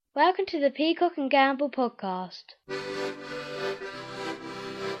Welcome to the Peacock and Gamble Podcast.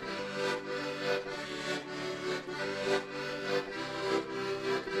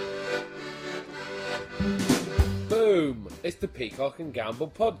 Boom! It's the Peacock and Gamble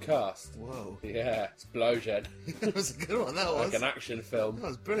Podcast. Whoa. Yeah, explosion. That was a good one, that was. Like an action film. That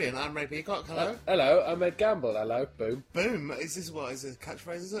was brilliant. I'm Ray Peacock, hello. Hello, I'm Ed Gamble. Hello, boom. Boom. Is this what? Is it a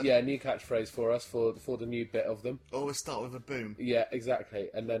catchphrase, is it? Yeah, new catchphrase for us for the new bit of them. Always start with a boom. Yeah, exactly.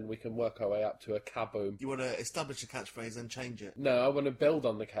 And then we can work our way up to a kaboom. You want to establish a catchphrase and change it? No, I want to build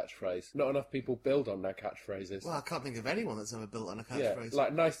on the catchphrase. Not enough people build on their catchphrases. Well, I can't think of anyone that's ever built on a Yeah, catchphrase.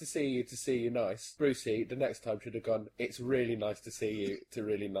 like nice to see you nice. Brucey, the next time should have gone, it's really nice to see you to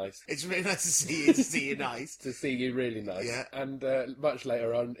really nice. It's really nice to see you nice. To see you really nice. Yeah. And much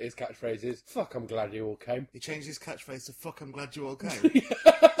later on, his catchphrase is, fuck, I'm glad you all came. He changed his catchphrase to fuck, I'm glad you all came.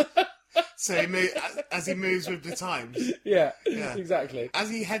 So as he moves with the times. Yeah, Yeah. exactly. As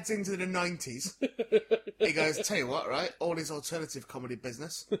he heads into the 90s, he goes, tell you what, right? All his alternative comedy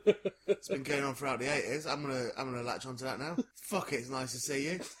business, it's been going on throughout the 80s. I'm gonna latch onto that now. Fuck it, it's nice to see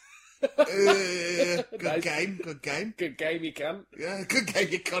you. Good Nice. game, good game. Good game, you can. Yeah, good game,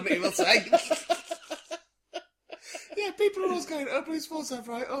 you cunt, he will say. Yeah, people are always going, oh, Bruce Forsyth,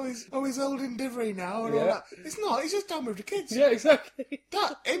 right? Oh, he's old and divery now and all Yeah. that. It's not, he's just down with the kids. Yeah, exactly.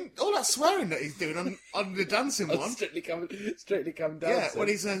 All that swearing that he's doing on the dancing one. Strictly come dancing. Yeah, when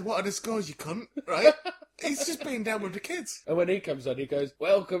he says, what are the scores, you cunt, right? He's just being down with the kids. And when he comes on, he goes,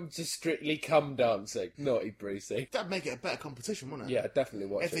 welcome to Strictly Come Dancing. Naughty Brucey. That'd make it a better competition, wouldn't it? Yeah, definitely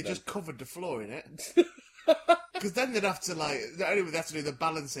watch If it they then. just covered the floor in it. Because then they'd have to, not only would they have to do the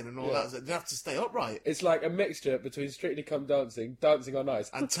balancing and all Yeah. that, they'd have to stay upright. It's like a mixture between Strictly Come Dancing, Dancing on Ice,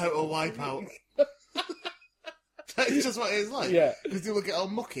 And total wipeout. That's just what it is like. Yeah. Because they will get all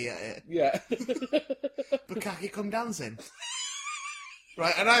mucky at it. yeah. Bukkake come dancing.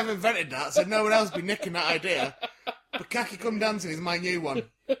 Right, and I have invented that, so no one else be nicking that idea. Bukkake come dancing is my new one.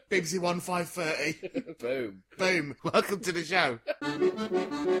 BBC One 5:30. Boom. Boom. Welcome to the show.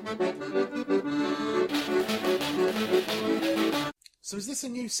 So is this a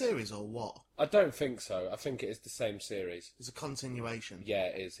new series or what? I don't think so. I think it is the same series. It's a continuation. Yeah,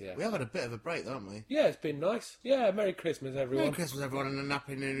 it is, yeah. We have had a bit of a break, haven't we? Yeah, it's been nice. Yeah, Merry Christmas, everyone. Merry Christmas, everyone, and a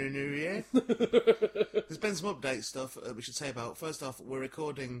happy New Year. There's been some update stuff we should say about. First off, we're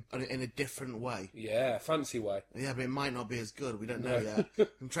recording in a different way. Yeah, fancy way. Yeah, but it might not be as good. We don't know yet.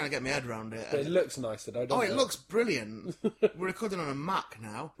 I'm trying to get my head around it. But it looks nicer, though, doesn't Oh, it looks brilliant. We're recording on a Mac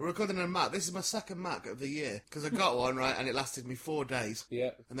now. We're recording on a Mac. This is my second Mac of the year. Because I got one, right, and it lasted me 4 days.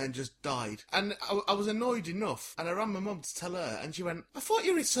 Yeah. And then just died. And I was annoyed enough. And I rang my mum to tell her. And she went, I thought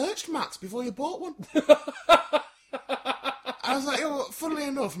you researched Macs before you bought one. I was like, oh, funnily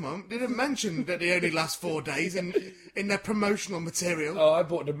enough, Mum, they didn't mention that they only last 4 days in their promotional material. Oh, I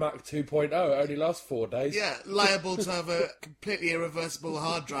bought the Mac 2.0. It only lasts 4 days. Yeah, liable to have a completely irreversible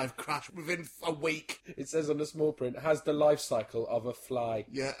hard drive crash within a week. It says on the small print, has the life cycle of a fly.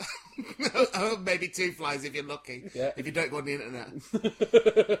 Yeah. Maybe 2 flies if you're lucky. Yeah. If you don't go on the internet.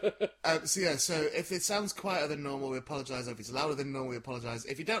 So if it sounds quieter than normal, we apologise. If it's louder than normal, we apologise.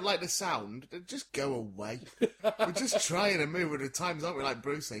 If you don't like the sound, then just go away. We're just trying to move with the times, aren't we, like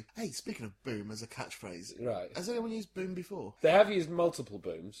Brucey? Hey, speaking of boom as a catchphrase, Right. has anyone used boom before? They have used multiple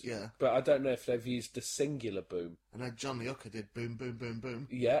booms. Yeah. But I don't know if they've used the singular boom. I know John the Hooker did boom, boom, boom, boom.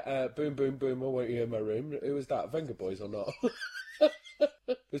 Yeah, boom, boom, boom, I want you in my room. Who was that, Venga Boys or not?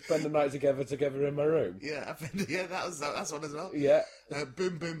 We spend the night together in my room. Yeah, that's one as well. Yeah.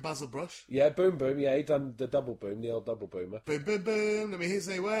 Boom, boom, Basil Brush. Yeah, boom, boom, yeah, he done the double boom, the old double boomer. Boom, boom, boom, let me hear you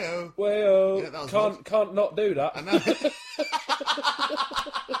say way-oh. Way-oh, Yeah, that was can't not do that. I know.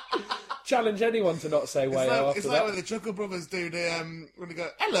 Challenge anyone to not say way-oh after It's that. like when the Chuckle Brothers do the, when they go,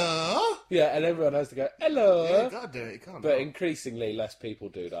 hello. Yeah, and everyone has to go, hello. Yeah, you gotta do it, you can't. But increasingly less people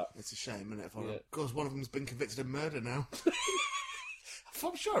do that. It's a shame, isn't it? Yeah. Of course, one of them's been convicted of murder now.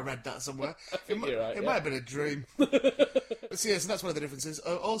 I'm sure I read that somewhere. You're right, It yeah. might have been a dream. But so that's one of the differences.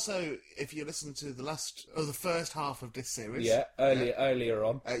 Also, if you listen to the first half of this series, Yeah, earlier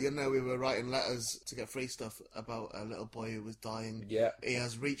on. you'll know we were writing letters to get free stuff about a little boy who was dying. Yeah. He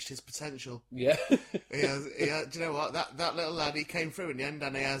has reached his potential. Yeah. He has, do you know what? That little lad, he came through in the end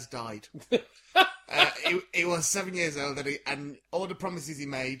and he has died. He was 7 years old and all the promises he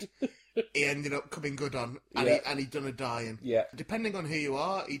made, he ended up coming good on, and he done a dying. Yeah. Depending on who you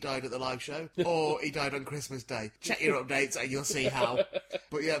are, he died at the live show, or he died on Christmas Day. Check your updates and you'll see how.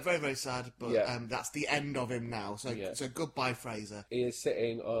 But yeah, very, very sad, but that's the end of him now. So goodbye, Fraser. He is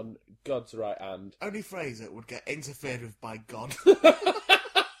sitting on God's right hand. Only Fraser would get interfered with by God.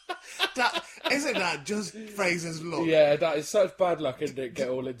 That Isn't that just Fraser's luck? Yeah, that is such bad luck, isn't it? Get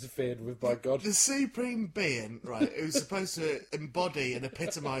all interfered with by God. The supreme being, right, who's supposed to embody and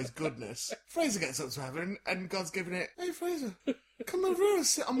epitomise goodness. Fraser gets up to heaven and God's giving it, hey Fraser, come over here and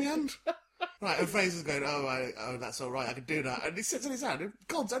sit on my hand. Right, and Fraser's going, oh, that's all right, I can do that. And he sits on his hand, and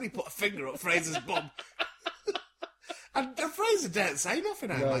God's only put a finger up Fraser's bum. And Fraser didn't say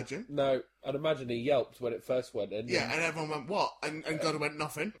nothing, I imagine. No, I'd imagine he yelped when it first went in. Yeah, and everyone went, what? And God went,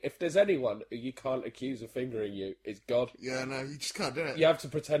 nothing. If there's anyone who you can't accuse of fingering you, it's God. Yeah, no, you just can't do it. You have to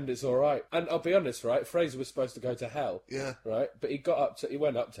pretend it's all right. And I'll be honest, right, Fraser was supposed to go to hell. Yeah. Right? But he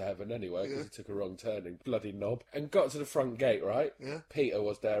went up to heaven anyway, because he took a wrong turning, bloody knob, and got to the front gate, right? Yeah. Peter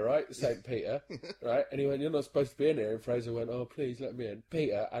was there, right? St. Peter, right? And he went, you're not supposed to be in here. And Fraser went, oh, please let me in.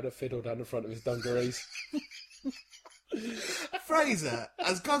 Peter had a fiddle down the front of his dungarees. Fraser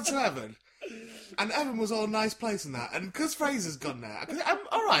has gone to heaven, and heaven was all a nice place and that. And because Fraser's gone there,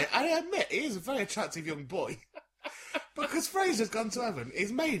 all right, I admit he is a very attractive young boy, but because Fraser's gone to heaven,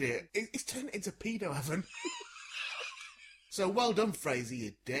 he's made it. He's turned it into pedo heaven. So well done, Fraser,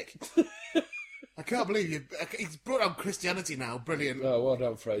 you dick. I can't believe he's brought on Christianity now. Brilliant. Oh, well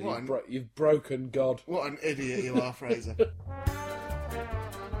done, Fraser. You've broken God. What an idiot you are, Fraser.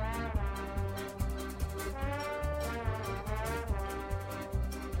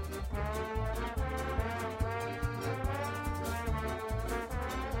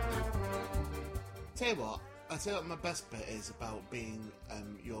 I tell you what my best bit is about being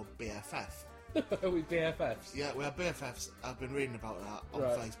your BFF. Are we BFFs? Yeah, we are BFFs. I've been reading about that on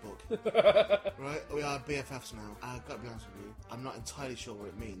Facebook. Right, we are BFFs now. I've got to be honest with you, I'm not entirely sure what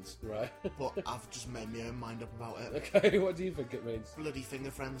it means. Right. But I've just made my own mind up about it. Okay, what do you think it means? Bloody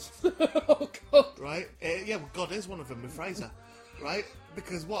finger friends. Oh, God. Right? Yeah, well, God is one of them with Fraser. Right?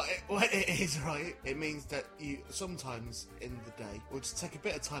 Because what it is, right, it means that you sometimes in the day will just take a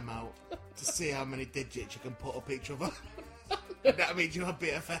bit of time out to see how many digits you can put up each other. And that means you have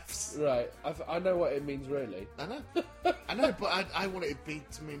BFFs. Right. I know what it means, really. I know, but I want it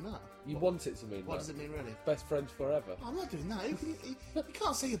to mean that. You want it to mean What that? does it mean, really? Best friends forever. I'm not doing that. You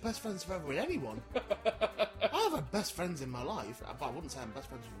can't say you're best friends forever with anyone. I have had best friends in my life, but I wouldn't say I'm best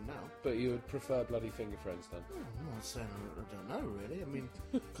friends with them now. But you would prefer bloody finger friends, then? I'm not saying I don't know, really. I mean,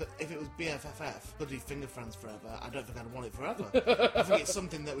 if it was BFFF, bloody finger friends forever, I don't think I'd want it forever. I think it's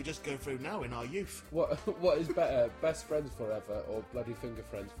something that we just go through now in our youth. What is better, best friends forever or bloody finger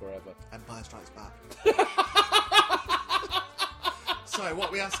friends forever? Empire Strikes Back. Sorry,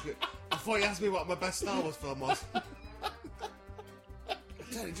 what we asked me? I thought you asked me what my best Star Wars film was.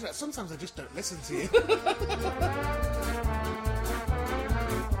 Sometimes I just don't listen to you.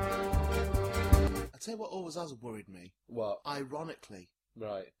 I tell you what always has worried me. What? Ironically,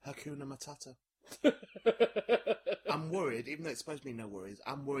 Right. Hakuna Matata. I'm worried, even though it's supposed to mean no worries,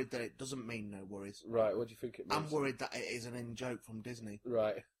 I'm worried that it doesn't mean no worries. Right, what do you think it means? I'm worried that it is an in-joke from Disney.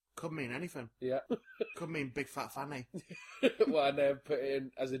 Right. Could mean anything. Yeah. Could mean Big Fat Fanny. Well, and they put it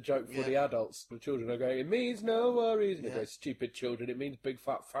in as a joke for the adults. The children are going, it means no worries. And they go, stupid children, it means big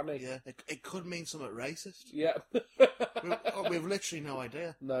fat fanny. Yeah. It could mean something racist. Yeah. We've literally no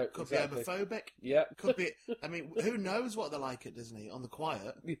idea. No, Could exactly. be homophobic. Yeah. Could be... I mean, who knows what they're like at Disney on the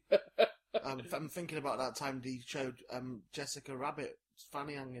quiet. I'm thinking about that time they showed Jessica Rabbit's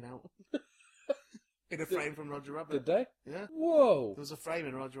fanny hanging out. In a frame from Roger Rabbit. Did they? Yeah. Whoa. There was a frame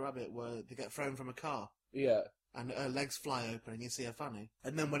in Roger Rabbit where they get thrown from a car. Yeah. And her legs fly open and you see her fanny.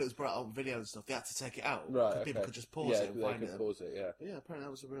 And then when it was brought out on video and stuff, they had to take it out. Right, Because people could just pause it and find it. Pause it, yeah. But yeah, apparently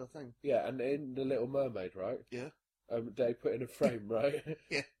that was a real thing. Yeah, and in The Little Mermaid, right? Yeah. They put in a frame, right?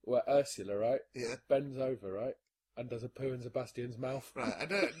 Yeah. Where Ursula, right? Yeah. Bends over, right? And does a poo in Sebastian's mouth. Right,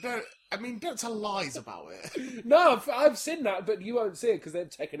 don't tell lies about it. No, I've seen that, but you won't see it because they've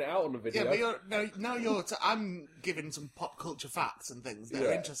taken it out on the video. Yeah, but I'm giving some pop culture facts and things that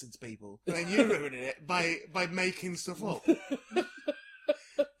are interesting to people. And then you're ruining it by making stuff up.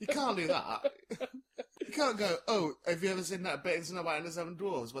 You can't do that. You can't go, oh, have you ever seen that bit in Snow White and the Seven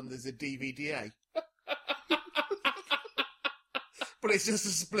Dwarfs when there's a DVD? But it's just a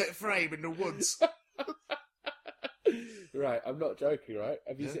split frame in the woods. Right, I'm not joking, right?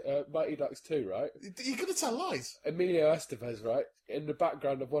 Have you seen Mighty Ducks 2, right? You're going to tell lies. Emilio Estevez, right? In the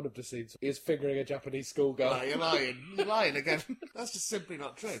background of one of the scenes, he is fingering a Japanese schoolgirl. No, you're lying. You're lying again. That's just simply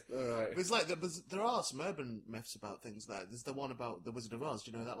not true. All right. It's like, there are some urban myths about things like that. There's the one about the Wizard of Oz.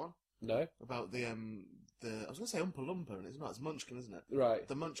 Do you know that one? No? About the I was going to say Oompa Loompa, and it's not. It's Munchkin, isn't it? Right.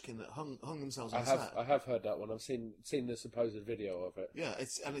 The Munchkin that hung themselves on the set. I have heard that one. I've seen the supposed video of it. Yeah,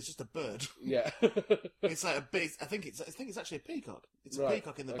 it's just a bird. Yeah. It's like a big. I think it's actually a peacock. It's a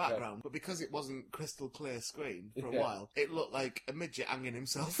peacock in the background, but because it wasn't crystal clear screen for a while, it looked like a midget hanging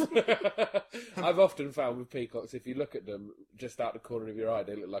himself. I've often found with peacocks, if you look at them just out the corner of your eye,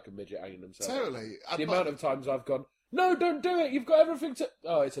 they look like a midget hanging themselves. Totally. The amount of times I've gone, no, don't do it. You've got everything to.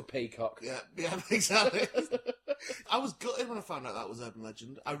 Oh, it's a peacock. Yeah, exactly. I was gutted when I found out that was urban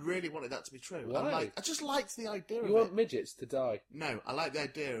legend. I really wanted that to be true. Why? I just liked the idea of it. You want midgets to die? No, I like the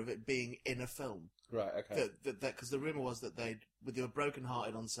idea of it being in a film. Right, okay. Because the rumour was that they were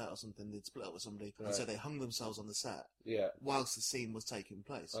broken-hearted on set or something, they'd split up with somebody, and so they hung themselves on the set whilst the scene was taking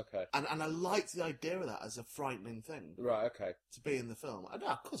place. Okay. And I liked the idea of that as a frightening thing. Right, okay. To be in the film.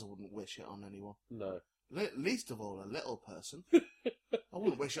 Of course I wouldn't wish it on anyone. No. Least of all, a little person. I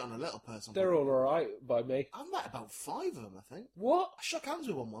wouldn't wish it on a little person. They're all alright by me. I've met about 5 of them, I think. What? I shook hands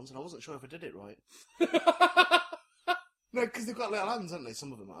with one once and I wasn't sure if I did it right. No, because they've got little hands, haven't they?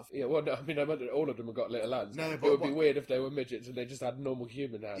 Some of them have. Yeah, well, no, I mean, I imagine all of them have got little hands. No, but it would be weird if they were midgets and they just had normal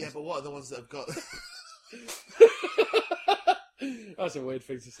human hands. Yeah, but what are the ones that have got... That's a weird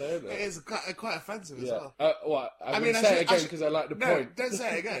thing to say, isn't it? It is quite offensive as well. What? I'm going to say it again because I like the point. No, don't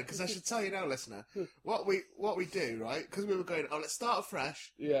say it again, because I should tell you now, listener. What we do, right, because we were going, let's start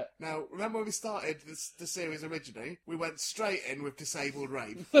afresh. Yeah. Now, remember when we started the series originally? We went straight in with disabled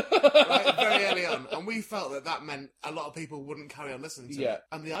rape. Right, very early on. And we felt that meant a lot of people wouldn't carry on listening to it.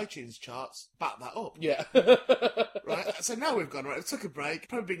 And the iTunes charts back that up. Yeah. Right, so now we've gone, right, we took a break,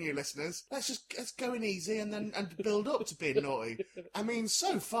 probably new listeners. Let's go in easy and build up to being naughty. I mean,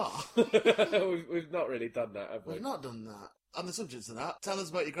 so far... We've not really done that, have we? We've not done that. On the subject of that, tell us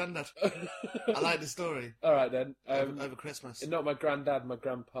about your granddad. I like the story. All right, then. Over Christmas. Not my granddad, my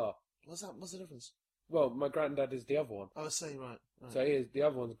grandpa. What's the difference? Well, my granddad is the other one. I was saying, right. So the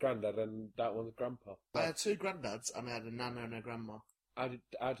other one's granddad and that one's grandpa. I had 2 granddads and I had a nana and a grandma. How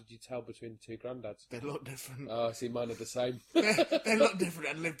did you tell between the 2 granddads? They look different. Oh, see, mine are the same. They look different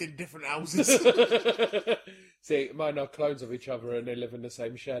and lived in different houses. See, mine are clones of each other and they live in the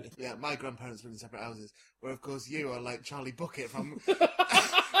same shed. Yeah, my grandparents live in separate houses, where of course you are like Charlie Bucket from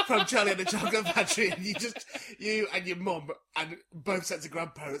from Charlie and the Chocolate Factory, and you and your mum and both sets of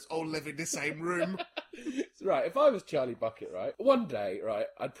grandparents all live in the same room. Right, if I was Charlie Bucket, right, one day, right,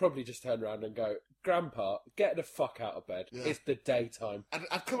 I'd probably just turn around and go, Grandpa, get the fuck out of bed. Yeah. It's the daytime. And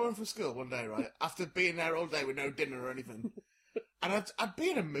I'd come home from school one day, right, after being there all day with no dinner or anything, and I'd be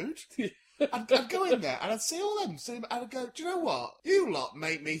in a mood. I'd go in there and I'd see all them, and I'd go, do you know what? You lot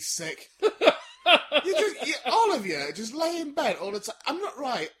make me sick. All of you just lay in bed all the time. I'm not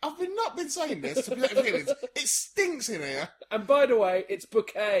right. I've not been saying this to protect feelings. It stinks in here. And by the way, it's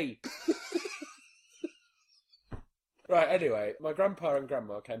bouquet. Right, anyway, my grandpa and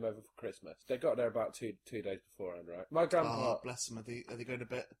grandma came over for Christmas. They got there about two days beforehand, right? My grandpa... Oh, bless them. Are they going a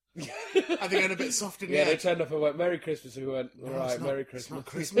bit... Are they going a bit soft in the Yeah, they edge? turned up and went, Merry Christmas, and we went, all right, Merry Christmas. It's not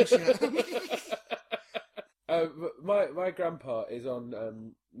Christmas yet. My grandpa is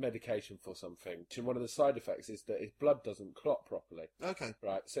on medication for something. And one of the side effects is that his blood doesn't clot properly. Okay.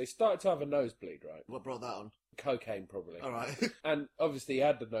 Right, so he started to have a nosebleed, right? What brought that on? Cocaine, probably. All right. And obviously he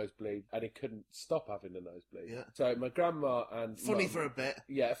had the nosebleed and he couldn't stop having the nosebleed. Yeah. So my grandma and Funny mum, for a bit.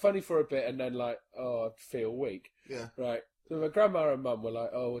 Yeah, funny for a bit and then like, oh, I feel weak. Yeah. Right. So my grandma and mum were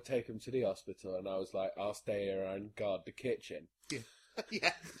like, oh, we'll take him to the hospital. And I was like, I'll stay here and guard the kitchen. Yeah.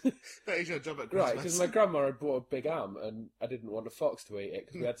 Yeah. That is your job at Christmas. Right, because my grandma had bought a big ham and I didn't want a fox to eat it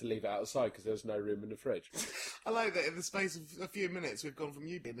because we had to leave it outside because there was no room in the fridge. I like that in the space of a few minutes we've gone from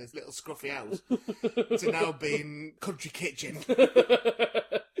you being this little scruffy house to now being country kitchen.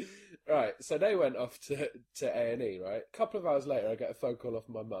 Right, so they went off to A&E, right? A couple of hours later, I get a phone call off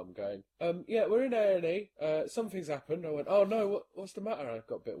my mum going, yeah, we're in A&E. Something's happened. I went, oh no, what's the matter? I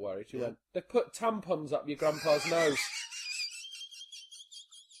got a bit worried. She went, they put tampons up your grandpa's nose.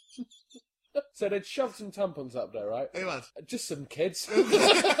 So they'd shoved some tampons up there, right? Who had? Just some kids. I'm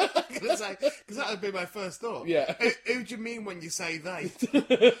gonna say, because that would be my first thought. Yeah. Who do you mean when you say they? Do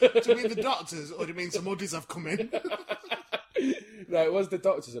you mean the doctors, or do you mean some uddies have come in? No, it was the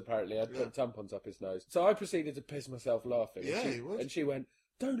doctors, apparently. I'd put tampons up his nose. So I proceeded to piss myself laughing. Yeah, you would. And she went,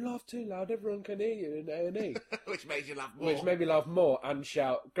 don't laugh too loud, everyone can hear you in A&E. Which made you laugh more. Which made me laugh more and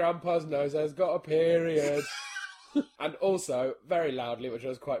shout, Grandpa's nose has got a period. And also, very loudly, which I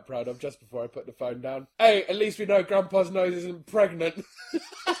was quite proud of just before I put the phone down, hey, at least we know Grandpa's nose isn't pregnant.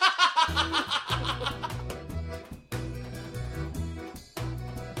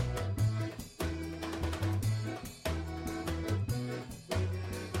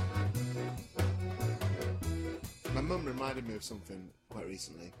 mum reminded me of something quite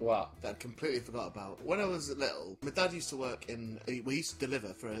recently What? that I completely forgot about. When I was little, my dad used to work in... We used to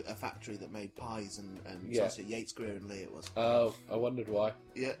deliver for a factory that made pies and Yeah. sausage. Yates, Greer and Lee it was. Oh, I wondered why.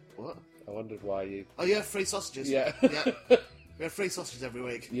 Yeah, what? I wondered why you... Oh yeah, free sausages. Yeah. Yeah. We had free sausages every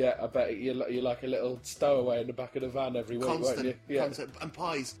week. Yeah, I bet you're like a little stowaway in the back of the van every week, weren't you? Yeah. Constant. And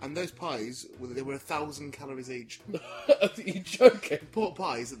pies. And those pies, they were 1,000 calories each. Are you joking? Pork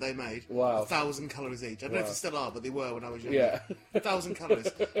pies that they made. Wow. 1,000 calories each. I don't know if they still are, but they were when I was young. Yeah. 1,000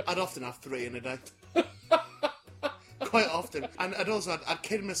 calories. I'd often have 3 in a day. Quite often. And I'd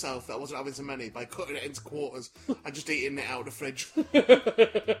kid myself that I wasn't having so many by cutting it into quarters and just eating it out of the fridge.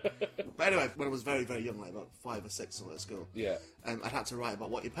 But anyway, when I was very, very young, like about 5 or 6 at school, Yeah. I'd had to write about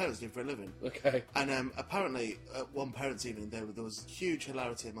what your parents did for a living. Okay. And apparently, at one parents' evening, there was huge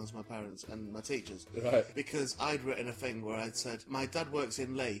hilarity amongst my parents and my teachers. Right. Because I'd written a thing where I'd said, my dad works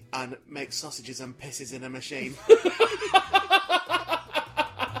in Lee and makes sausages and pisses in a machine.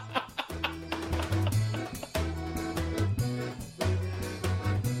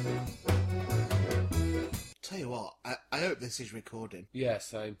 Tell you what, I hope this is recording. Yeah,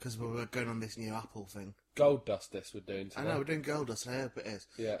 same. Because we're going on this new Apple thing. Gold dust this we're doing today. I know, we're doing Gold Dust, and I hope it is.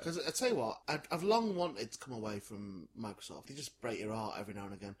 Yeah. Because I tell you what, I've long wanted to come away from Microsoft. They just break your heart every now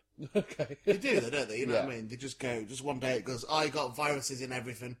and again. Okay. They do, don't they? You know Yeah. what I mean? They just go, just one day it goes, I got viruses in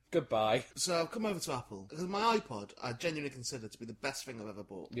everything. Goodbye. So I've come over to Apple. Because my iPod, I genuinely consider to be the best thing I've ever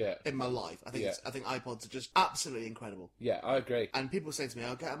bought. Yeah. In my life. I think Yeah. I think iPods are just absolutely incredible. Yeah, I agree. And people say to me,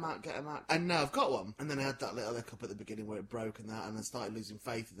 oh, get a Mac. And now I've got one. And then I had that little hiccup at the beginning where it broke and that, and I started losing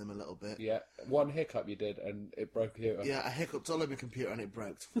faith in them a little bit. Yeah. One hiccup you did and it broke you. Yeah, I hiccuped all over my computer and it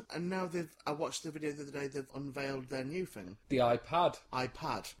broke. And now I watched the video the other day, they've unveiled their new thing. The iPad.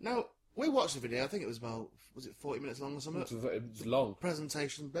 Now, we watched the video, I think it was about, was it 40 minutes long or something? It was long.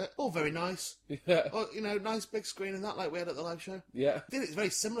 Presentation bit, all very nice. Yeah. Oh, nice big screen and that, like we had at the live show. Yeah. I think it's very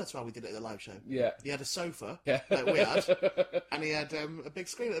similar to how we did it at the live show. Yeah. He had a sofa, Yeah. like we had, and he had a big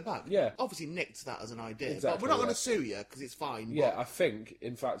screen at the back. Yeah. Obviously nicked that as an idea, but Exactly, we're not going yeah. to sue you, because it's fine. Yeah, I think,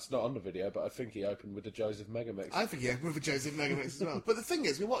 in fact, it's not on the video, but I think he opened with the Joseph Megamix. I think, yeah, with a Joseph Megamix as well. But the thing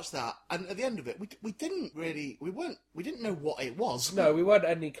is, we watched that, and at the end of it, we didn't know what it was. No, we weren't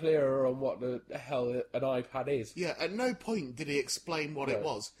any clearer on what the hell an iPad is. Yeah, at no point did he explain what it No.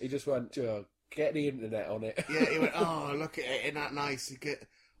 was. He just went, get the internet on it. Yeah, he went, oh, look at it, isn't that nice?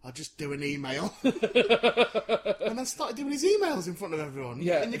 I'll just do an email. And I started doing his emails in front of everyone.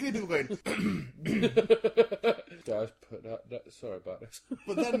 Yeah. And you can hear people going... Guys, sorry about this.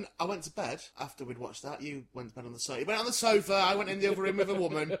 But then I went to bed after we'd watched that. You went to bed on the sofa. You went on the sofa, I went in the other room with a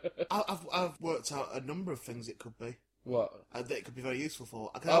woman. I've worked out a number of things it could be. What? That it could be very useful for.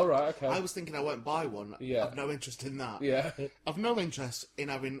 Oh, right, okay. I was thinking I won't buy one. Yeah. I've no interest in that. Yeah. I've no interest in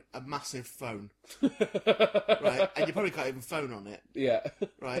having a massive phone. Right? And you probably can't even phone on it. Yeah.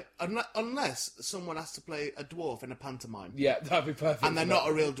 Right? Unless someone has to play a dwarf in a pantomime. Yeah, that'd be perfect. And they're not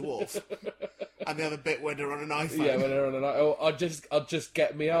a real dwarf. And the other bit where they're on an iPhone. Yeah, when they're on an iPhone. I'll just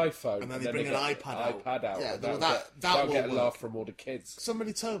get my iPhone. And then they bring an iPad out. Yeah, and that'll that will get a work. laugh from all the kids.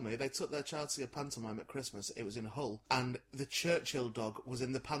 Somebody told me they took their child to see a pantomime at Christmas. It was in Hull. And the Churchill dog was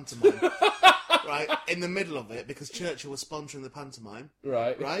in the pantomime. Right? In the middle of it, because Churchill was sponsoring the pantomime.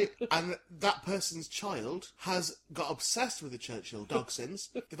 Right. Right? And that person's child has got obsessed with the Churchill dog since.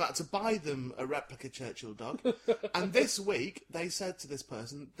 They've had to buy them a replica Churchill dog. And this week, they said to this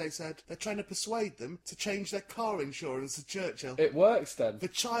person, they're trying to persuade them to change their car insurance to Churchill. It works then. The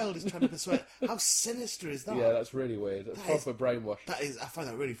child is trying to persuade. How sinister is that? Yeah, that's really weird. That's proper brainwash. I find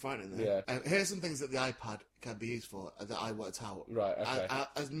that really frightening. Though. Yeah. Here's some things that the iPad can be used for that I worked out. Right, okay.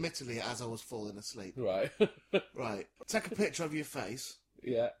 Admittedly, as I was falling asleep. Right. Right. Take a picture of your face,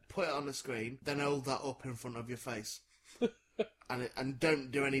 Yeah. put it on the screen, then hold that up in front of your face. And don't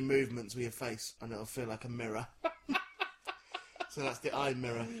do any movements with your face, and it'll feel like a mirror. So that's the eye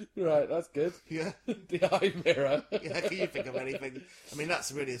mirror. Right, that's good. Yeah. The eye mirror. Yeah, can you think of anything? I mean,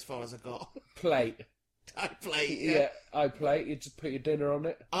 that's really as far as I got. Plate. iPlate, Yeah, iPlate. You just put your dinner on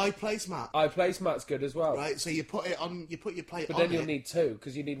it. iPlacemat. iPlacemat's good as well. Right, so you put your plate But on then you'll it. need two,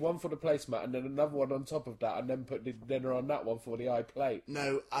 because you need one for the placemat and then another one on top of that, and then put the dinner on that one for the iPlate.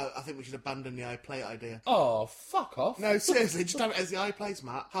 No, I think we should abandon the iPlate idea. Oh, fuck off. No, seriously, just have it as the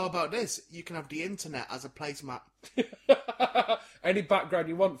iPlacemat. How about this? You can have the internet as a placemat, Any background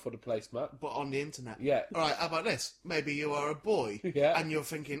you want for the placemat. but on the internet. Yeah. Alright, how about this? Maybe you are a boy, Yeah. and you're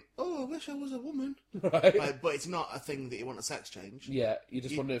thinking, oh, I wish I was a woman. Right. Like, but it's not a thing that you want a sex change. Yeah, you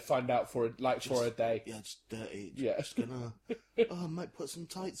just want to find out for a day. Yeah, just dirty. Yeah. Just gonna, I might put some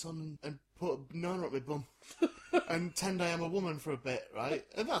tights on and put a banana up my bum. And pretend I am a woman for a bit, right?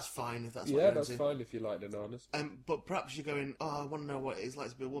 And that's fine if that's what you're that's into. fine if you like bananas. But perhaps you're going, I want to know what it is like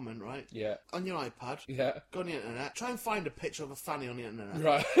to be a woman, right? Yeah. On your iPad, Yeah. go on the internet, try and find a picture of a fanny on the internet.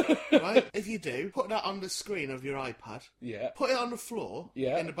 Right. Right? If you do, put that on the screen of your iPad. Yeah. Put it on the floor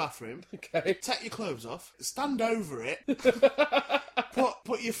in the bathroom. Okay. Take your clothes off. Stand over it.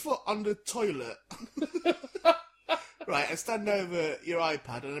 put your foot on the toilet. Right, and stand over your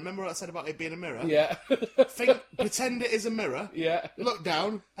iPad, and remember what I said about it being a mirror? Yeah. Pretend it is a mirror. Yeah. Look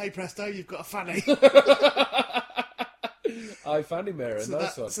down. Hey, presto, you've got a fanny. Fanny mirror,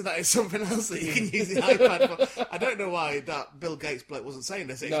 nice one. So that is something else that you can use the iPad for. I don't know why that Bill Gates bloke wasn't saying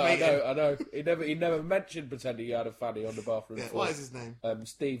this. No, I know. He never mentioned pretending he had a fanny on the bathroom floor. What is his name?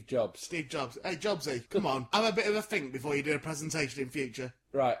 Steve Jobs. Steve Jobs. Hey, Jobsy, come on. Have a bit of a think before you do a presentation in future.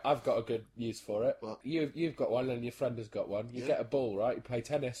 Right, I've got a good use for it. What? You've got one and your friend has got one. You get a ball, right? You play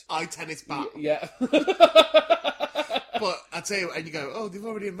tennis. Tennis bat. Yeah. But I tell you, and you go, they've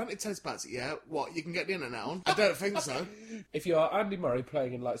already invented tennis bats. Yeah, what? You can get the internet on? I don't think so. If you are Andy Murray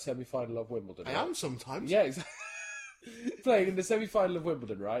playing in semi-final of Wimbledon, I am sometimes. Yeah, exactly. Playing in the semi-final of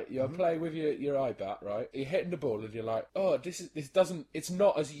Wimbledon, right? You're playing with your iBat, right? You're hitting the ball and you're like, it's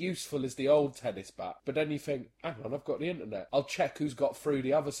not as useful as the old tennis bat. But then you think, hang on, I've got the internet. I'll check who's got through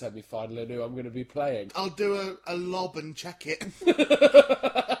the other semi-final and who I'm going to be playing. I'll do a lob and check it.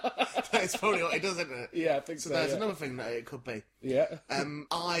 That's probably what it does, isn't it? Yeah, I think so. So there's another thing that it could be. Yeah.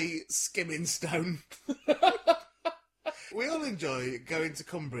 Skimming stone. We all enjoy going to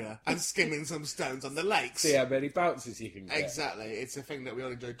Cumbria and skimming some stones on the lakes. See how many bounces you can get. Exactly, it's a thing that we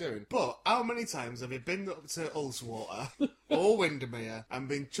all enjoy doing. But how many times have you been up to Ullswater or Windermere and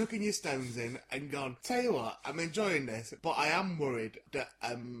been chucking your stones in and gone, tell you what, I'm enjoying this, but I am worried that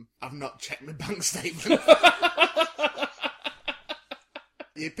I've not checked my bank statement.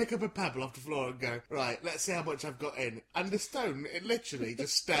 You pick up a pebble off the floor and go, right, let's see how much I've got in. And the stone, it literally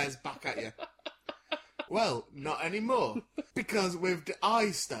just stares back at you. Well, not anymore. Because with the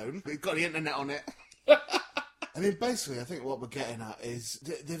iStone, we've got the internet on it. I mean, basically, I think what we're getting at is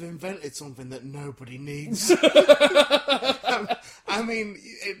they've invented something that nobody needs. I mean,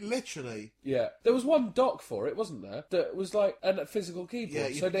 it literally... Yeah. There was one dock for it, wasn't there? That was like a physical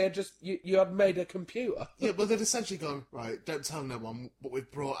keyboard. So they had just... You had made a computer. Yeah, but they'd essentially gone, right, don't tell no one, but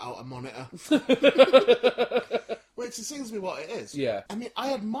we've brought out a monitor. Which seems to be what it is. Yeah. I mean,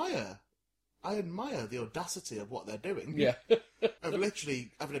 I admire the audacity of what they're doing. Yeah. Of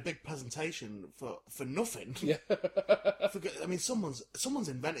literally having a big presentation for nothing. Yeah. I mean, someone's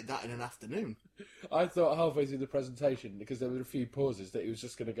invented that in an afternoon. I thought halfway through the presentation, because there were a few pauses, that he was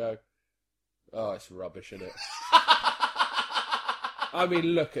just going to go, oh, it's rubbish, isn't it? I mean,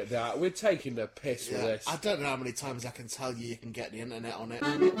 look at that. We're taking the piss with this. I don't know how many times I can tell you can get the internet on it.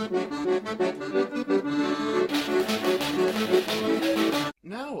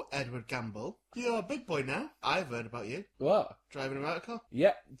 Now, Edward Gamble, you're a big boy now. I've heard about you. What? Driving a motor car.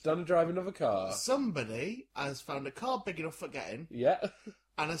 Yeah, done driving of a car. Somebody has found a car big enough for getting. Yeah.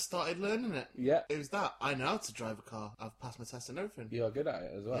 And I started learning it. Yeah. Who's that? I know how to drive a car. I've passed my test and everything. You're good at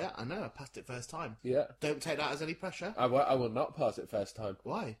it as well. Yeah, I know. I passed it first time. Yeah. Don't take that as any pressure. I will not pass it first time.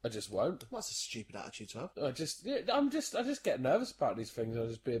 Why? I just won't. What's a stupid attitude to have? I just get nervous about these things. I'll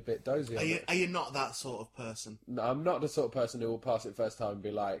just be a bit dozy. Are you not that sort of person? No, I'm not the sort of person who will pass it first time and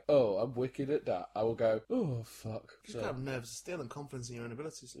be like, oh, I'm wicked at that. I will go, oh, fuck. You've got to have nerves of steel and confidence in your own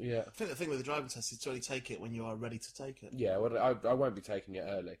abilities. Yeah. I think the thing with the driving test is to only take it when you are ready to take it. Yeah, well, I won't be taking it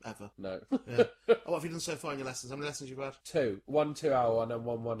early. Ever. No. Yeah. What have you done so far in your lessons? How many lessons have you had? 2. 1 2-hour one and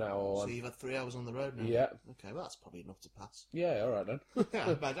 1 hour one. So you've had 3 hours on the road now? Yeah. Okay, well that's probably enough to pass. Yeah, alright then.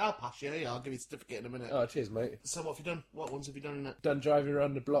 Yeah, but I'll pass you. Yeah, I'll give you a certificate in a minute. Oh, cheers, mate. So what have you done? What ones have you done in it? Done driving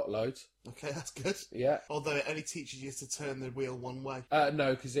around the block loads. Okay, that's good. Yeah. Although it only teaches you to turn the wheel one way.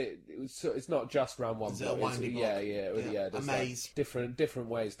 No, because it's not just round one Is it a block. windy block? Yeah. A There's maze. Different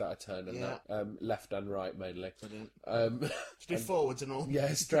ways that I turn and Yeah. that. Left and right mainly. Brilliant. Um, Do forwards and all?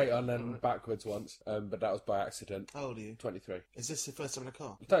 yeah, straight on and backwards once. But that was by accident. How old are you? 23. Is this your first time in a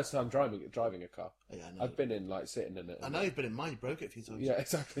car? First time driving a car. Oh, yeah, I know. I've been in sitting in it. I know you've been in mine. You broke it a few times. Yeah,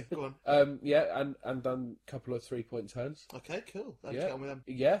 exactly. Go on. Yeah, and done a couple of 3-point turns. Okay, cool. Let's Yeah. get on with them.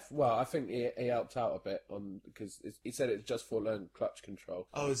 Yeah, well, I think he helped out a bit on because he said it's just for learn clutch control.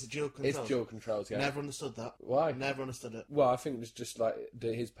 Oh, is it dual control? It's dual controls, yeah. Never understood that. Why? Never understood it. Well, I think it's just like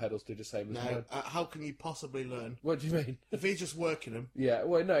his pedals do the same as No. mine. How can you possibly learn? What do you mean? If he's just working them, Yeah,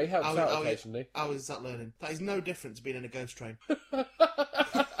 well, no, he helps out occasionally. how is that learning? That is no different to being in a ghost train.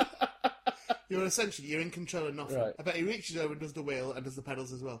 You're in control of nothing. Right. I bet he reaches over and does the wheel and does the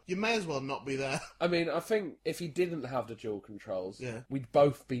pedals as well. You may as well not be there. I mean, I think if he didn't have the dual controls, Yeah. we'd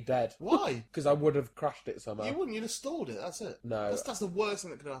both be dead. Why? Because I would have crashed it somehow. You wouldn't. You'd have stalled it. That's it. No. That's the worst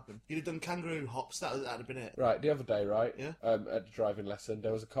thing that could have happened. You'd have done kangaroo hops. That'd have been it. Right, the other day, right? Yeah. At the driving lesson,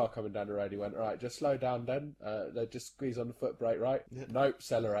 there was a car coming down the road. He went, right, just slow down then. They just squeeze on the foot brake, right? Yeah. Nope,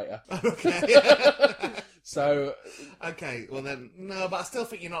 accelerator. Okay. So... Okay, well then, no, but I still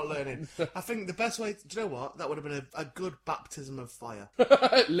think you're not learning. I think the best way, do you know what? That would have been a good baptism of fire.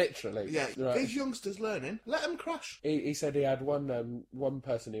 Literally. Yeah, Right. these youngsters learning, let them crash. He said he had one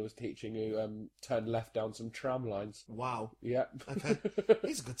person he was teaching who turned left down some tram lines. Wow. Yeah. Okay.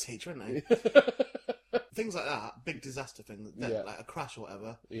 He's a good teacher, isn't he? Things like that, big disaster thing, Yeah. like a crash or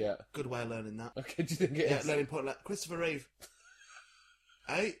whatever. Yeah. Good way of learning that. Okay, do you think it Yeah, is? learning point like Christopher Reeve.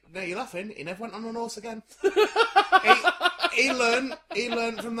 Hey, no, you're laughing. He never went on horse again. he learned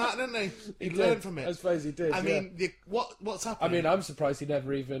from that, didn't he? He learned from it. I suppose he did. I yeah. mean, what's I happening? mean, I'm surprised he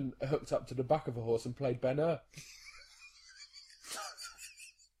never even hooked up to the back of a horse and played Ben Hur.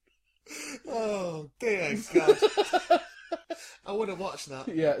 Oh dear God! I would have watched that.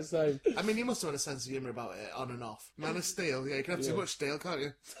 Yeah, so... I mean, you must have had a sense of humour about it, on and off. Man of Steel, yeah, you can have too much steel, can't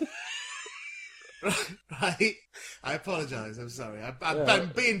you? Right? I apologise, I'm sorry. I'm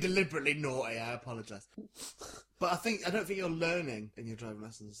being deliberately naughty, I apologise. But I don't think you're learning in your driving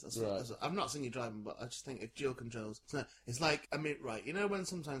lessons. I'm not saying you're driving, but I just think if dual controls... It's like, I mean, right, you know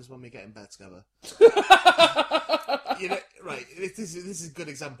sometimes when we get in bed together... You know, right, this is a good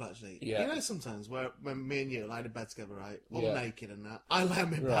example, actually. Yeah. You know sometimes when me and you lie in bed together, right, all Yeah. naked and that, I lie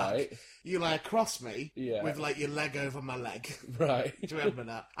on my Right. back, you lie across me Yeah. with, like, your leg over my leg. Right. Do you remember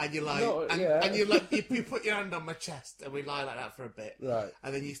that? And you lie, No, and yeah. you like, you put your hand on my chest, and we lie like that for a bit. Right.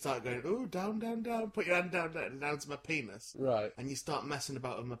 And then you start going, ooh, down, down, down, put your hand down to my penis. Right. And you start messing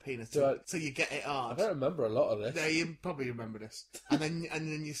about with my penis Do till you get it I hard. don't remember a lot of this. Yeah, you probably remember this. And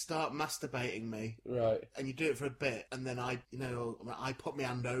then you start masturbating me. Right. And you do it for a bit, and then I put my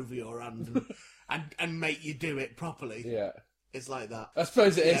hand over your hand and make you do it properly. Yeah. It's like that. I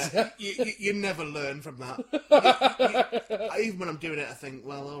suppose it is. Yeah. You never learn from that. Even when I'm doing it, I think,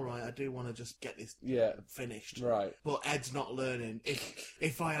 well, all right, I do want to just get this finished. Right. But Ed's not learning.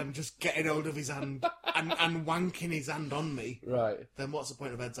 If I am just getting hold of his hand and wanking his hand on me, Right. then what's the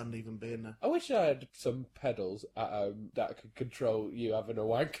point of Ed's hand even being there? I wish I had some pedals at home that could control you having a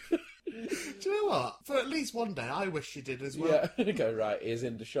wank. Do you know what? For at least one day, I wish you did as well. Yeah. Go, right, he's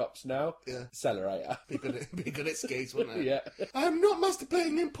in the shops now. Yeah. Accelerator. Be good at skis, wouldn't it? Yeah. I'm not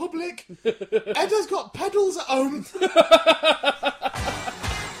masturbating in public. Ed has got pedals at home.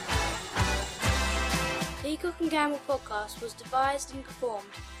 Peacock and Gamble Podcast was devised and performed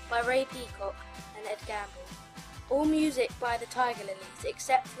by Ray Peacock and Ed Gamble. All music by the Tiger Lilies,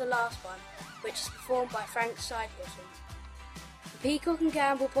 except for the last one, which is performed by Frank Sidebottom. The Peacock and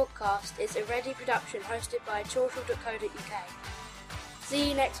Gamble Podcast is a ready production hosted by chortle.co.uk. See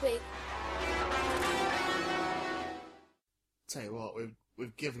you next week. Tell you what,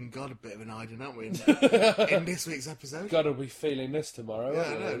 we've given God a bit of an idea, haven't we, in this week's episode? God will be feeling this tomorrow. Yeah, won't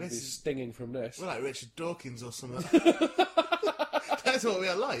I know, he? He'll be this is- stinging from this. We're like Richard Dawkins or something. That's what we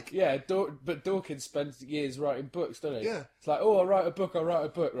are like. Yeah, but Dawkins spends years writing books, doesn't he? Yeah. It's like, oh, I'll write a book, right?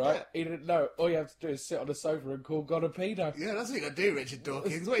 Yeah. He didn't know. All you have to do is sit on the sofa and call God a pedo. Yeah, that's what you got to do, Richard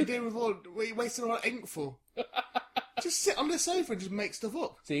Dawkins. What are you doing with what are you wasting all that ink for? Just sit on the sofa and just make stuff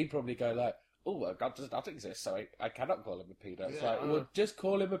up. So he'd probably go like, oh, God does not exist, so I cannot call him a pedo. It's Yeah, like, well, just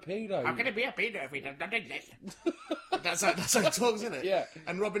call him a pedo. How can it be a pedo if he does not exist? That's how it talks, isn't it? Yeah.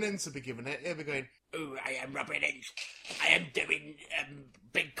 And Robin Ince will be giving it. He'll be going, oh, I am Robin Ince. I am doing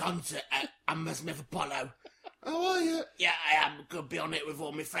big concert at Hammersmith Apollo. Oh, are you? Yeah, I am. Could be on it with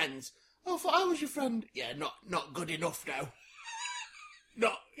all my friends. Oh, I thought I was your friend. Yeah, not good enough though.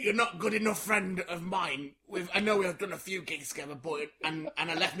 You're not good enough friend of mine. I know we've done a few gigs together, but and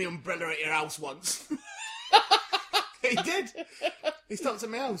I left my umbrella at your house once. He did. He stopped at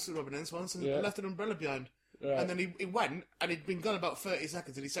my house, Robin Ince, once, and left an umbrella behind. Right. And then he went, and he'd been gone about 30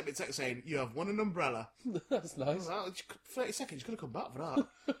 seconds, and he sent me a text saying, "You have won an umbrella." That's nice. Well, 30 seconds, you could have come back for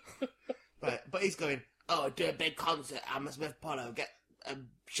that. Right, but he's going, oh, do a big concert at Hammersmith Polo, get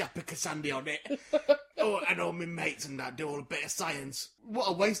Shappi Cassandi on it. And all my mates and that do all a bit of science. What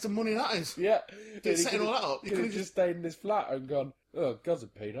a waste of money that is. Yeah. Setting all that up. You could have just stayed in this flat and gone, oh, God's a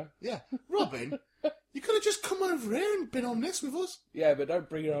pedo. Yeah. Robin, you could have just come over here and been on this with us. Yeah, but don't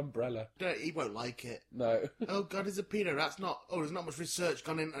bring your umbrella. He won't like it. No. Oh, God, he's a pedo. There's not much research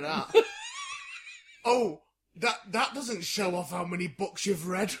gone into that. Oh, that doesn't show off how many books you've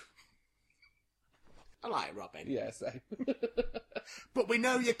read. I like Robin. Yeah, same. But we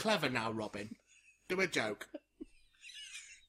know you're clever now, Robin. Do a joke.